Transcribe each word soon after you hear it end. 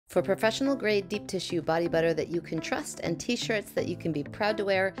For professional grade deep tissue body butter that you can trust and t-shirts that you can be proud to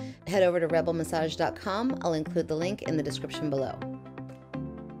wear, head over to rebelmassage.com. I'll include the link in the description below.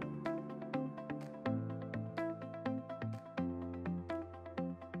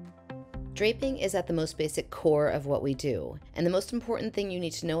 Draping is at the most basic core of what we do, and the most important thing you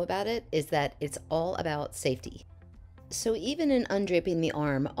need to know about it is that it's all about safety. So even in undraping the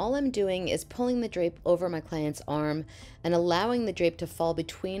arm, all I'm doing is pulling the drape over my client's arm and allowing the drape to fall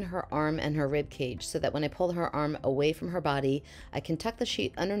between her arm and her rib cage so that when I pull her arm away from her body, I can tuck the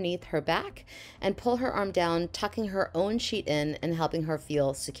sheet underneath her back and pull her arm down, tucking her own sheet in and helping her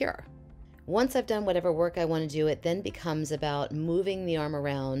feel secure. Once I've done whatever work I want to do, it then becomes about moving the arm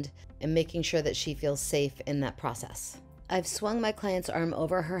around and making sure that she feels safe in that process. I've swung my client's arm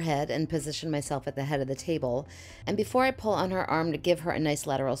over her head and positioned myself at the head of the table. And before I pull on her arm to give her a nice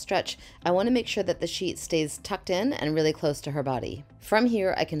lateral stretch, I want to make sure that the sheet stays tucked in and really close to her body. From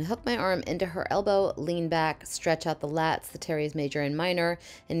here, I can hook my arm into her elbow, lean back, stretch out the lats, the teres major and minor,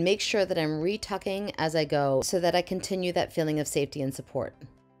 and make sure that I'm retucking as I go so that I continue that feeling of safety and support.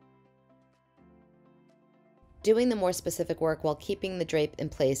 Doing the more specific work while keeping the drape in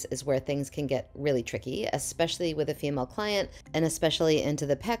place is where things can get really tricky, especially with a female client and especially into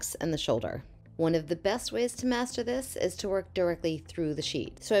the pecs and the shoulder. One of the best ways to master this is to work directly through the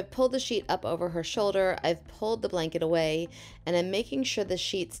sheet. So I've pulled the sheet up over her shoulder, I've pulled the blanket away, and I'm making sure the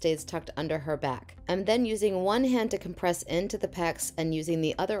sheet stays tucked under her back. I'm then using one hand to compress into the pecs and using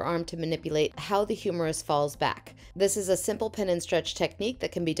the other arm to manipulate how the humerus falls back. This is a simple pin and stretch technique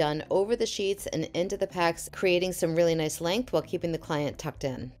that can be done over the sheets and into the pecs, creating some really nice length while keeping the client tucked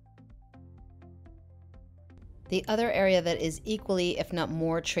in. The other area that is equally, if not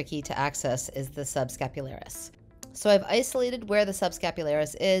more tricky to access is the subscapularis. So I've isolated where the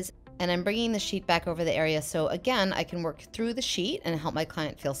subscapularis is, and I'm bringing the sheet back over the area so again, I can work through the sheet and help my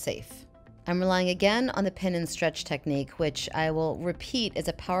client feel safe. I'm relying again on the pin and stretch technique, which I will repeat is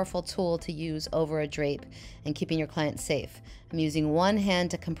a powerful tool to use over a drape and keeping your client safe. I'm using one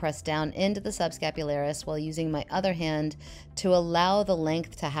hand to compress down into the subscapularis while using my other hand to allow the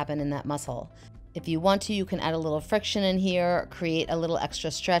length to happen in that muscle. If you want to, you can add a little friction in here, create a little extra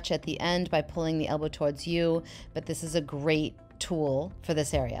stretch at the end by pulling the elbow towards you, but this is a great tool for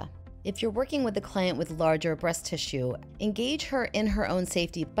this area. If you're working with a client with larger breast tissue, engage her in her own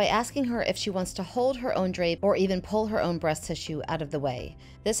safety by asking her if she wants to hold her own drape or even pull her own breast tissue out of the way.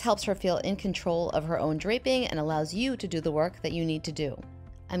 This helps her feel in control of her own draping and allows you to do the work that you need to do.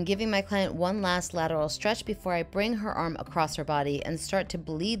 I'm giving my client one last lateral stretch before I bring her arm across her body and start to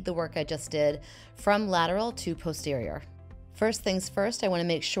bleed the work I just did from lateral to posterior. First things first, I want to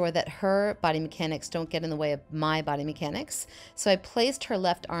make sure that her body mechanics don't get in the way of my body mechanics. So I placed her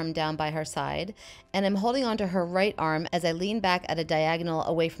left arm down by her side, and I'm holding onto her right arm as I lean back at a diagonal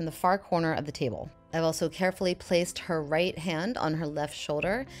away from the far corner of the table. I've also carefully placed her right hand on her left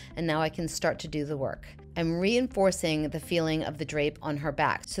shoulder, and now I can start to do the work. I'm reinforcing the feeling of the drape on her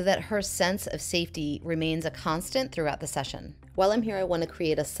back so that her sense of safety remains a constant throughout the session. While I'm here, I want to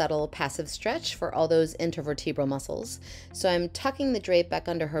create a subtle passive stretch for all those intervertebral muscles. So I'm tucking the drape back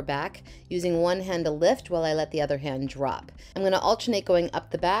under her back, using one hand to lift while I let the other hand drop. I'm going to alternate going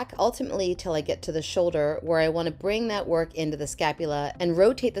up the back, ultimately till I get to the shoulder, where I want to bring that work into the scapula and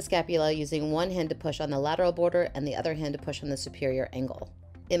rotate the scapula using one hand to push on the lateral border and the other hand to push on the superior angle.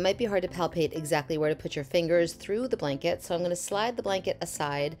 It might be hard to palpate exactly where to put your fingers through the blanket, so I'm going to slide the blanket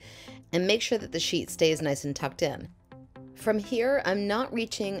aside and make sure that the sheet stays nice and tucked in. From here, I'm not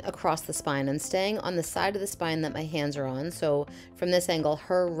reaching across the spine. I'm staying on the side of the spine that my hands are on, so from this angle,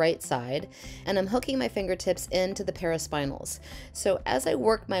 her right side, and I'm hooking my fingertips into the paraspinals. So as I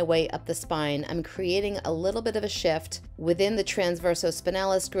work my way up the spine, I'm creating a little bit of a shift within the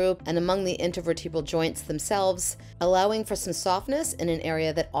transversospinalis group and among the intervertebral joints themselves, allowing for some softness in an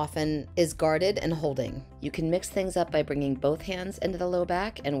area that often is guarded and holding. You can mix things up by bringing both hands into the low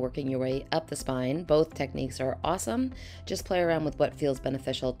back and working your way up the spine. Both techniques are awesome. Just play around with what feels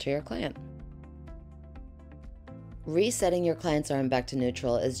beneficial to your client. Resetting your client's arm back to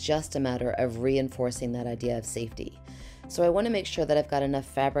neutral is just a matter of reinforcing that idea of safety. So I want to make sure that I've got enough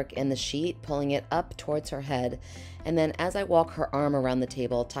fabric in the sheet, pulling it up towards her head, and then as I walk her arm around the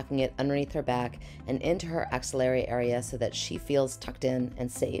table, tucking it underneath her back and into her axillary area so that she feels tucked in and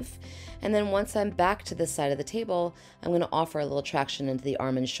safe. And then once I'm back to this side of the table, I'm going to offer a little traction into the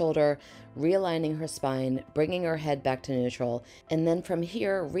arm and shoulder, realigning her spine, bringing her head back to neutral, and then from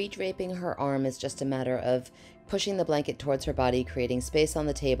here, redraping her arm is just a matter of pushing the blanket towards her body, creating space on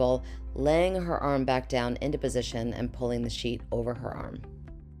the table, laying her arm back down into position, and pulling the sheet over her arm.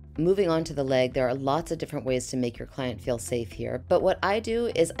 Moving on to the leg, there are lots of different ways to make your client feel safe here, but what I do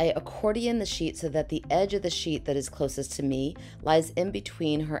is I accordion the sheet so that the edge of the sheet that is closest to me lies in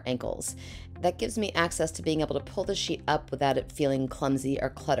between her ankles. That gives me access to being able to pull the sheet up without it feeling clumsy or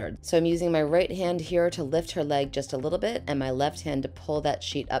cluttered. So I'm using my right hand here to lift her leg just a little bit and my left hand to pull that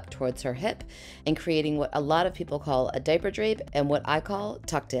sheet up towards her hip and creating what a lot of people call a diaper drape and what I call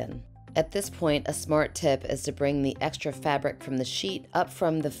tucked in. At this point, a smart tip is to bring the extra fabric from the sheet up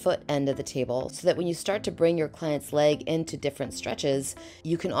from the foot end of the table so that when you start to bring your client's leg into different stretches,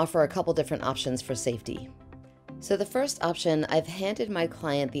 you can offer a couple different options for safety. So the first option, I've handed my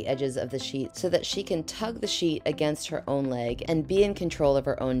client the edges of the sheet so that she can tug the sheet against her own leg and be in control of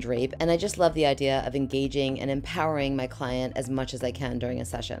her own drape. And I just love the idea of engaging and empowering my client as much as I can during a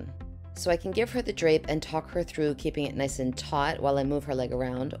session. So I can give her the drape and talk her through keeping it nice and taut while I move her leg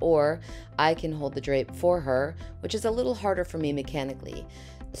around, or I can hold the drape for her, which is a little harder for me mechanically.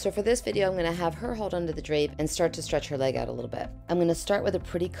 So for this video, I'm going to have her hold onto the drape and start to stretch her leg out a little bit. I'm going to start with a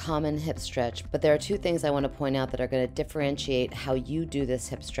pretty common hip stretch, but there are two things I want to point out that are going to differentiate how you do this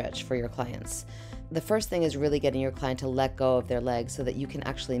hip stretch for your clients. The first thing is really getting your client to let go of their leg so that you can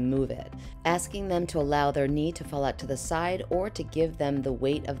actually move it. Asking them to allow their knee to fall out to the side or to give them the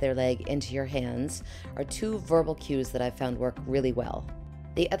weight of their leg into your hands are two verbal cues that I've found work really well.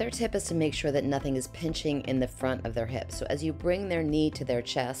 The other tip is to make sure that nothing is pinching in the front of their hip. So as you bring their knee to their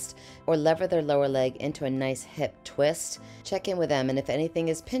chest or lever their lower leg into a nice hip twist, check in with them, and if anything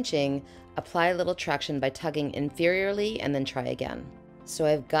is pinching, apply a little traction by tugging inferiorly and then try again. So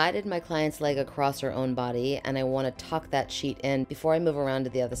I've guided my client's leg across her own body and I want to tuck that sheet in before I move around to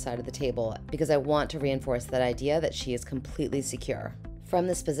the other side of the table because I want to reinforce that idea that she is completely secure. From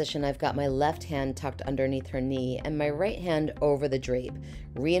this position, I've got my left hand tucked underneath her knee and my right hand over the drape,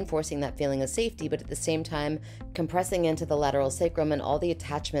 reinforcing that feeling of safety, but at the same time, compressing into the lateral sacrum and all the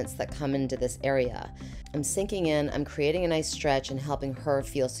attachments that come into this area. I'm sinking in, I'm creating a nice stretch and helping her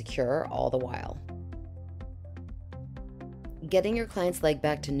feel secure all the while. Getting your client's leg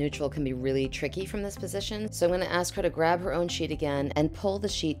back to neutral can be really tricky from this position, so I'm going to ask her to grab her own sheet again and pull the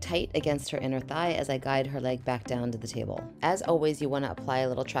sheet tight against her inner thigh as I guide her leg back down to the table. As always, you want to apply a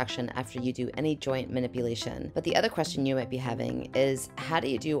little traction after you do any joint manipulation, but the other question you might be having is, how do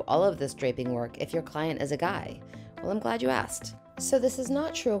you do all of this draping work if your client is a guy? Well, I'm glad you asked. So this is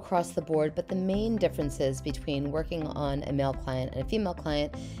not true across the board, but the main differences between working on a male client and a female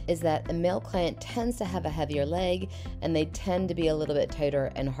client is that a male client tends to have a heavier leg and they tend to be a little bit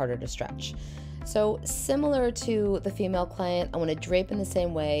tighter and harder to stretch. So similar to the female client, I want to drape in the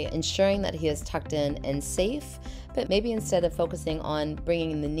same way, ensuring that he is tucked in and safe, but maybe instead of focusing on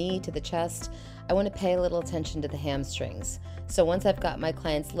bringing the knee to the chest, I want to pay a little attention to the hamstrings. So once I've got my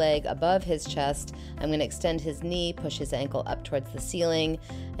client's leg above his chest, I'm going to extend his knee, push his ankle up towards the ceiling,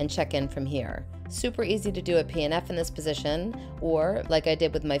 and check in from here. Super easy to do a PNF in this position, or like I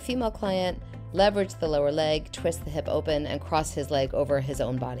did with my female client, leverage the lower leg, twist the hip open, and cross his leg over his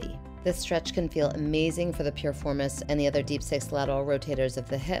own body. This stretch can feel amazing for the piriformis and the other deep six lateral rotators of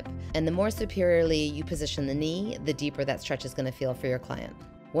the hip, and the more superiorly you position the knee, the deeper that stretch is going to feel for your client.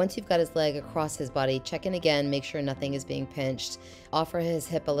 Once you've got his leg across his body, check in again, make sure nothing is being pinched, offer his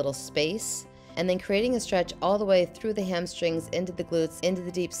hip a little space, and then creating a stretch all the way through the hamstrings, into the glutes, into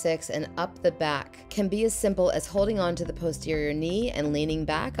the deep six, and up the back can be as simple as holding on to the posterior knee and leaning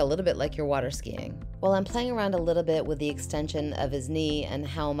back a little bit like you're water skiing. While I'm playing around a little bit with the extension of his knee and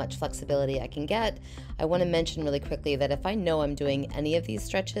how much flexibility I can get, I want to mention really quickly that if I know I'm doing any of these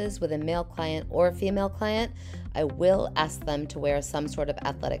stretches with a male client or a female client, I will ask them to wear some sort of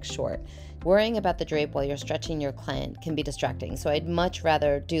athletic short. Worrying about the drape while you're stretching your client can be distracting, so I'd much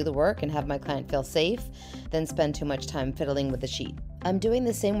rather do the work and have my client feel safe than spend too much time fiddling with the sheet. I'm doing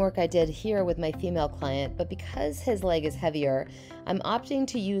the same work I did here with my female client, but because his leg is heavier, I'm opting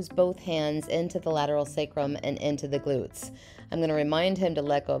to use both hands into the lateral sacrum and into the glutes. I'm going to remind him to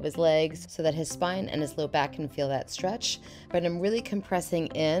let go of his legs so that his spine and his low back can feel that stretch, but I'm really compressing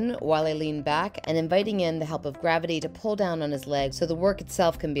in while I lean back and inviting in the help of gravity to pull down on his leg so the work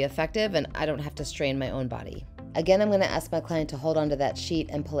itself can be effective and I don't have to strain my own body. Again, I'm going to ask my client to hold onto that sheet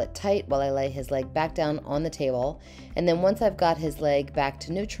and pull it tight while I lay his leg back down on the table. And then once I've got his leg back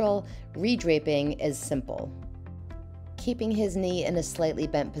to neutral, redraping is simple. Keeping his knee in a slightly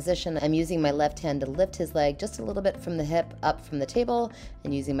bent position, I'm using my left hand to lift his leg just a little bit from the hip up from the table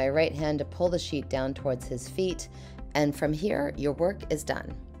and using my right hand to pull the sheet down towards his feet. And from here, your work is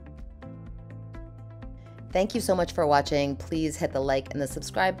done. Thank you so much for watching. Please hit the like and the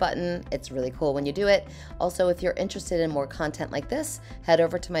subscribe button. It's really cool when you do it. Also, if you're interested in more content like this, head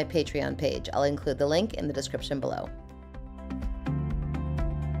over to my Patreon page. I'll include the link in the description below.